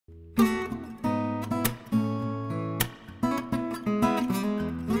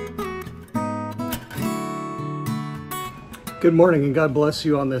Good morning and God bless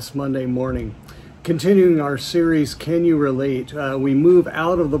you on this Monday morning. Continuing our series, Can You Relate? We move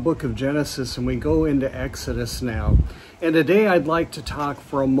out of the book of Genesis and we go into Exodus now. And today I'd like to talk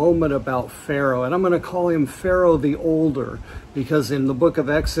for a moment about Pharaoh. And I'm going to call him Pharaoh the Older, because in the book of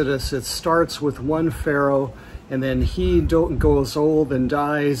Exodus it starts with one Pharaoh and then he goes old and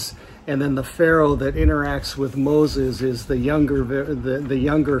dies. And then the Pharaoh that interacts with Moses is the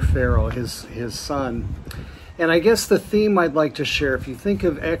younger Pharaoh, his son. And I guess the theme I'd like to share, if you think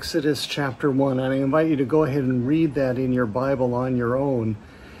of Exodus chapter 1, and I invite you to go ahead and read that in your Bible on your own,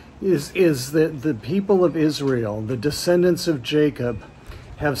 is that the people of Israel, the descendants of Jacob,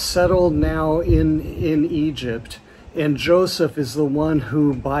 have settled now in Egypt. And Joseph is the one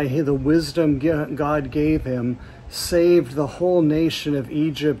who, by the wisdom God gave him, saved the whole nation of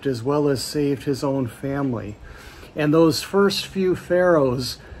Egypt as well as saved his own family. And those first few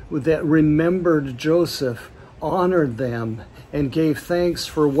pharaohs that remembered Joseph honored them and gave thanks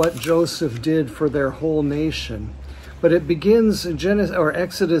for what Joseph did for their whole nation. But it begins,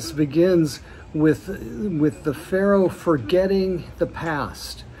 Exodus begins with the Pharaoh forgetting the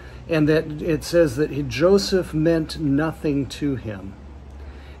past, and that it says that Joseph meant nothing to him.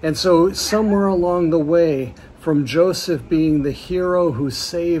 And so somewhere along the way, from Joseph being the hero who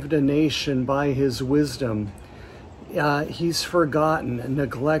saved a nation by his wisdom, he's forgotten and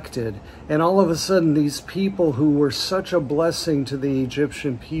neglected. And all of a sudden, these people who were such a blessing to the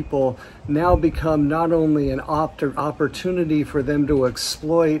Egyptian people now become not only an opportunity for them to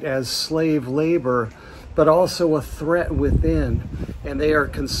exploit as slave labor, but also a threat within. And they are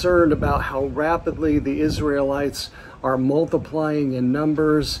concerned about how rapidly the Israelites are multiplying in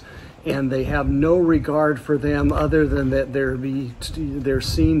numbers, and they have no regard for them other than that they're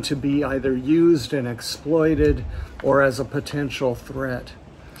seen to be either used and exploited or as a potential threat.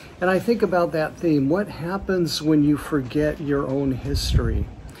 And I think about that theme. What happens when you forget your own history?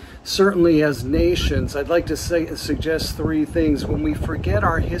 Certainly as nations, I'd like to suggest three things. When we forget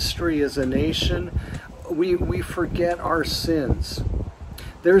our history as a nation, we forget our sins.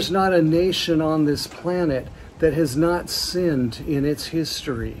 There's not a nation on this planet that has not sinned in its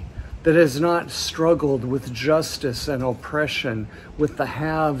history, that has not struggled with justice and oppression, with the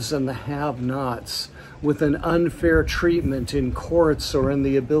haves and the have-nots, with an unfair treatment in courts or in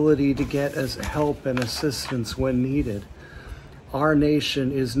the ability to get help and assistance when needed. Our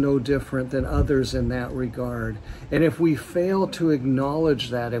nation is no different than others in that regard. And if we fail to acknowledge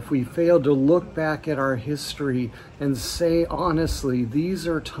that, if we fail to look back at our history and say honestly, these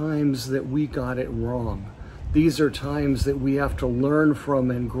are times that we got it wrong, these are times that we have to learn from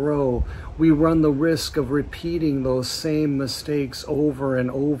and grow, we run the risk of repeating those same mistakes over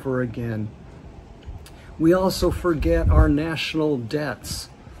and over again. We also forget our national debts.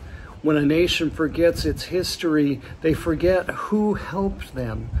 When a nation forgets its history, they forget who helped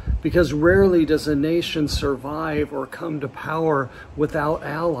them, because rarely does a nation survive or come to power without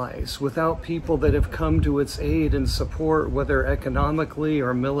allies, without people that have come to its aid and support, whether economically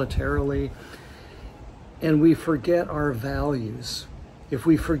or militarily. And we forget our values. If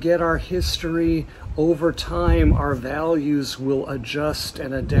we forget our history, over time our values will adjust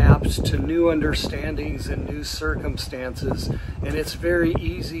and adapt to new understandings and new circumstances. And it's very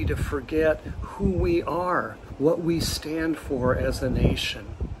easy to forget who we are, what we stand for as a nation.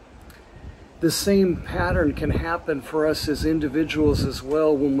 The same pattern can happen for us as individuals as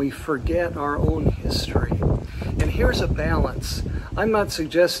well when we forget our own history. And here's a balance. I'm not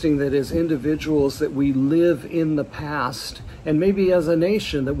suggesting that as individuals that we live in the past, and maybe as a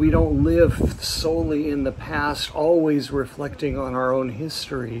nation that we don't live solely in the past, always reflecting on our own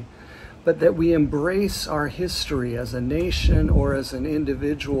history, but that we embrace our history as a nation or as an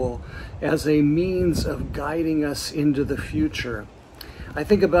individual as a means of guiding us into the future. I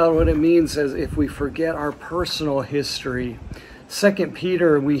think about what it means as if we forget our personal history. 2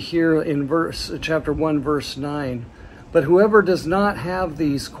 Peter, we hear in chapter 1, verse 9, "But whoever does not have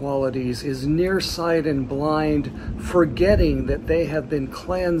these qualities is nearsighted and blind, forgetting that they have been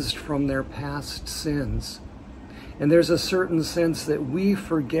cleansed from their past sins." And there's a certain sense that we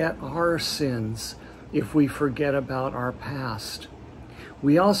forget our sins if we forget about our past.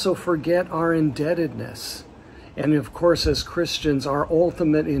 We also forget our indebtedness. And of course, as Christians, our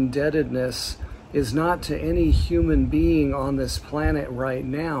ultimate indebtedness is not to any human being on this planet right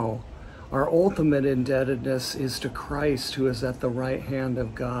now. Our ultimate indebtedness is to Christ, who is at the right hand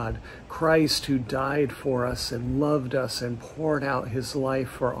of God. Christ who died for us and loved us and poured out his life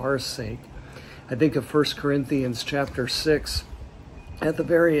for our sake. I think of 1 Corinthians chapter 6. At the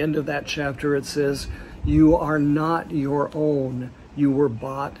very end of that chapter, it says, "You are not your own. You were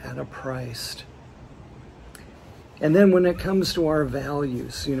bought at a price." And then when it comes to our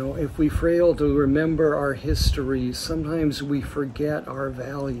values, if we fail to remember our history, sometimes we forget our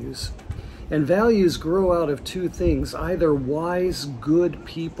values. And values grow out of two things. Either wise, good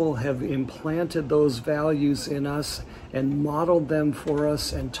people have implanted those values in us and modeled them for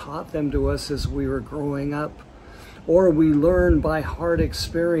us and taught them to us as we were growing up, or we learn by hard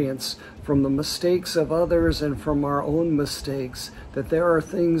experience from the mistakes of others and from our own mistakes that there are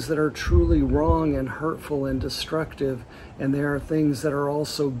things that are truly wrong and hurtful and destructive, and there are things that are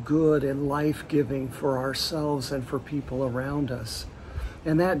also good and life-giving for ourselves and for people around us.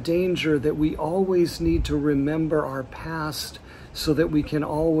 And that danger that we always need to remember our past so that we can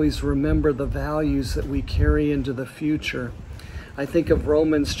always remember the values that we carry into the future. I think of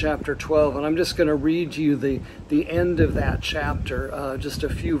Romans chapter 12, and I'm just going to read you the end of that chapter, just a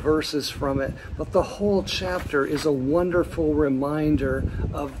few verses from it. But the whole chapter is a wonderful reminder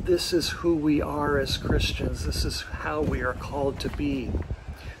of this is who we are as Christians. This is how we are called to be.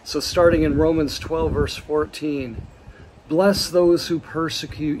 So starting in Romans 12, verse 14, bless those who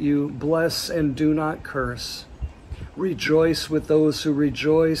persecute you, bless and do not curse. Rejoice with those who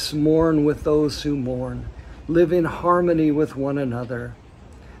rejoice, mourn with those who mourn. Live in harmony with one another.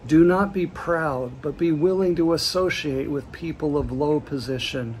 Do not be proud, but be willing to associate with people of low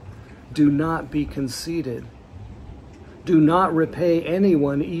position. Do not be conceited. Do not repay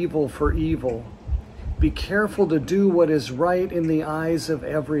anyone evil for evil. Be careful to do what is right in the eyes of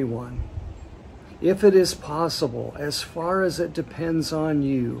everyone. If it is possible, as far as it depends on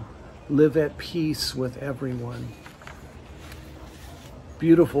you, live at peace with everyone.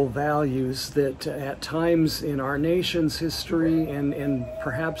 Beautiful values that at times in our nation's history and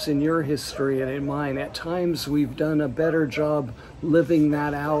perhaps in your history and in mine, at times we've done a better job living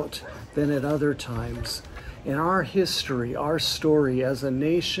that out than at other times. In our history, our story as a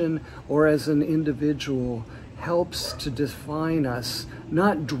nation or as an individual helps to define us,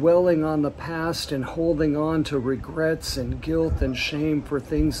 not dwelling on the past and holding on to regrets and guilt and shame for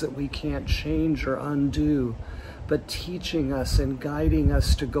things that we can't change or undo, but teaching us and guiding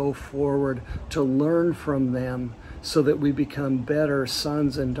us to go forward, to learn from them so that we become better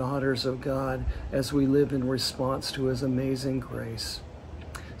sons and daughters of God as we live in response to His amazing grace.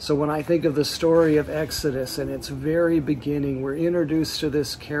 So when I think of the story of Exodus and its very beginning, we're introduced to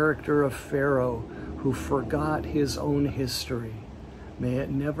this character of Pharaoh who forgot his own history. May it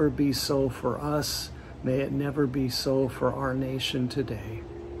never be so for us. May it never be so for our nation today.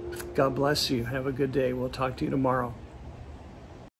 God bless you. Have a good day. We'll talk to you tomorrow.